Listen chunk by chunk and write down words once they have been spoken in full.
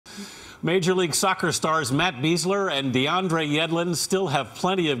Major League Soccer stars Matt Besler and DeAndre Yeldin still have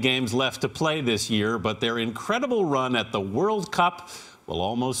plenty of games left to play this year, but their incredible run at the World Cup will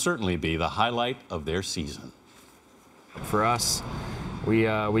almost certainly be the highlight of their season. For us, we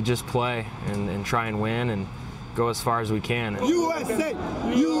just play and try and win and go as far as we can. USA!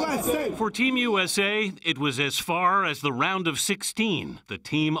 USA! For Team USA, it was as far as the round of 16, the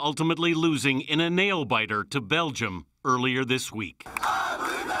team ultimately losing in a nail-biter to Belgium earlier this week.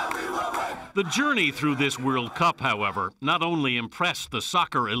 The journey through this World Cup, however, not only impressed the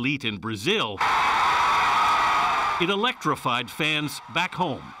soccer elite in Brazil, it electrified fans back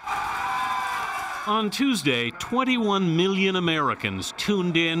home. On Tuesday, 21 million Americans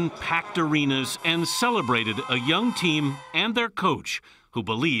tuned in, packed arenas, and celebrated a young team and their coach who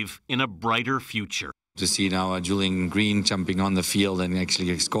believe in a brighter future. To see now Julian Green jumping on the field and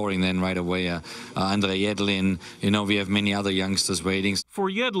actually scoring then right away, DeAndre Yeldin, we have many other youngsters waiting. For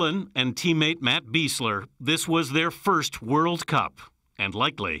Yedlin and teammate Matt Besler, this was their first World Cup, and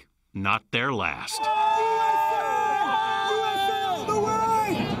likely not their last.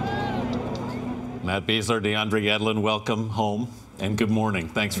 Matt Besler, DeAndre Yeldin, welcome home and good morning.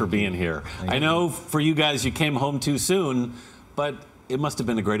 Thanks for being here. I know for you guys you came home too soon, but it must have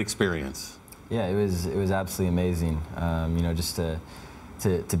been a great experience. Yeah, it was absolutely amazing. Just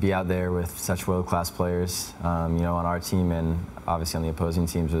to be out there with such world-class players, on our team and obviously on the opposing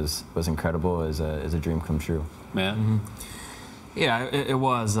teams was incredible. It was a dream come true. Man. Mm-hmm. Yeah, it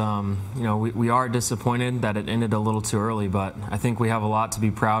was. We are disappointed that it ended a little too early, but I think we have a lot to be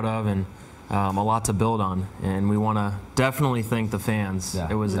proud of and a lot to build on, and we want to definitely thank the fans. Yeah,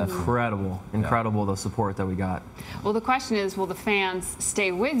 it was definitely. incredible the support that we got. Well, the question is, will the fans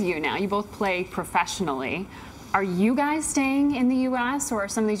stay with you now? You both play professionally. Are you guys staying in the U.S. or are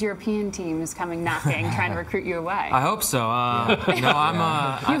some of these European teams coming knocking, trying to recruit you away? I hope so.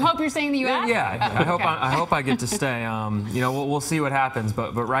 You hope you're staying in the U.S.? Yeah, I hope I get to stay. We'll see what happens,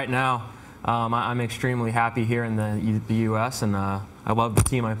 but right now, I'm extremely happy here in the U.S. and I love the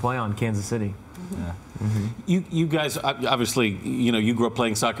team I play on, Kansas City. Yeah. Mm-hmm. You guys obviously you grew up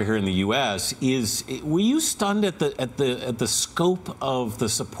playing soccer here in the U.S. Were you stunned at the scope of the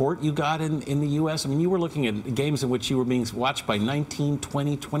support you got in the U.S.? I mean, you were looking at games in which you were being watched by 19,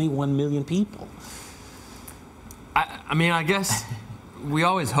 20, 21 million people. I guess we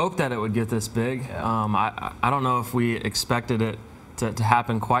always hoped that it would get this big. Yeah. I don't know if we expected it to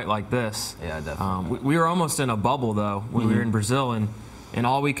happen quite like this. Yeah, definitely. We were almost in a bubble though when we were in Brazil, and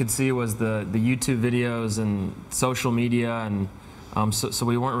all we could see was the YouTube videos and social media, and so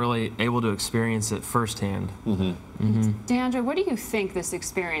we weren't really able to experience it firsthand. DeAndre, what do you think this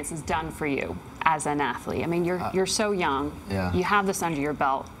experience has done for you as an athlete? I mean, you're so young. Yeah. You have this under your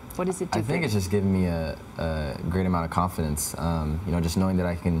belt. What does it do for you? I think it's just given me a great amount of confidence. Just knowing that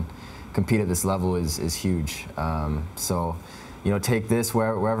I can compete at this level is huge. Take this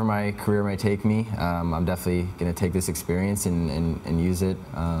wherever my career may take me. I'm definitely going to take this experience and use it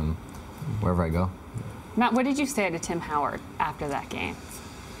wherever I go. Matt, what did you say to Tim Howard after that game?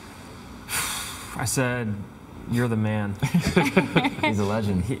 I said, "You're the man." He's a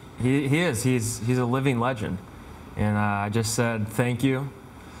legend. He is. He's a living legend. And I just said thank you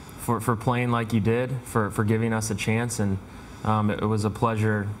for playing like you did, for giving us a chance, and it was a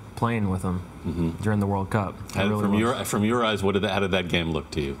pleasure playing with him during the World Cup. From your eyes, how did that game look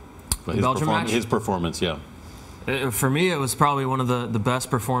to you? His performance, yeah. For me, it was probably one of the best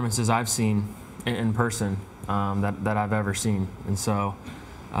performances I've seen in person that I've ever seen. And so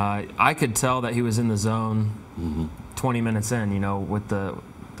I could tell that he was in the zone 20 minutes in, with the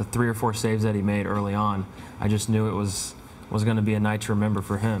 3 or 4 saves that he made early on. I just knew it was going to be a night to remember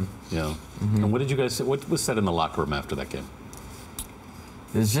for him. Yeah. And what did you guys say? What was said in the locker room after that game?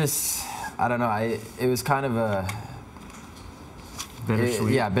 It was just, I don't know, it was kind of a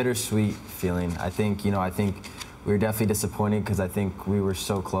bittersweet. Bittersweet feeling. I think we were definitely disappointed because I think we were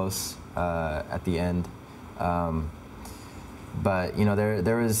so close at the end. But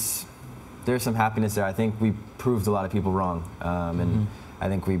there's some happiness there. I think we proved a lot of people wrong, and I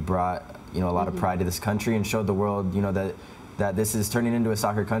think we brought a lot of pride to this country and showed the world that this is turning into a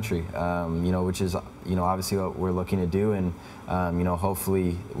soccer country, which is obviously what we're looking to do, and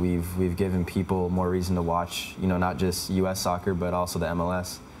hopefully we've given people more reason to watch, not just U.S. soccer but also the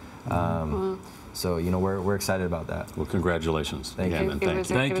MLS. So we're excited about that. Well, congratulations. Thank you.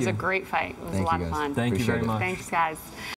 It was a great fight. It was a lot of fun. Thank you very much. Thanks, guys.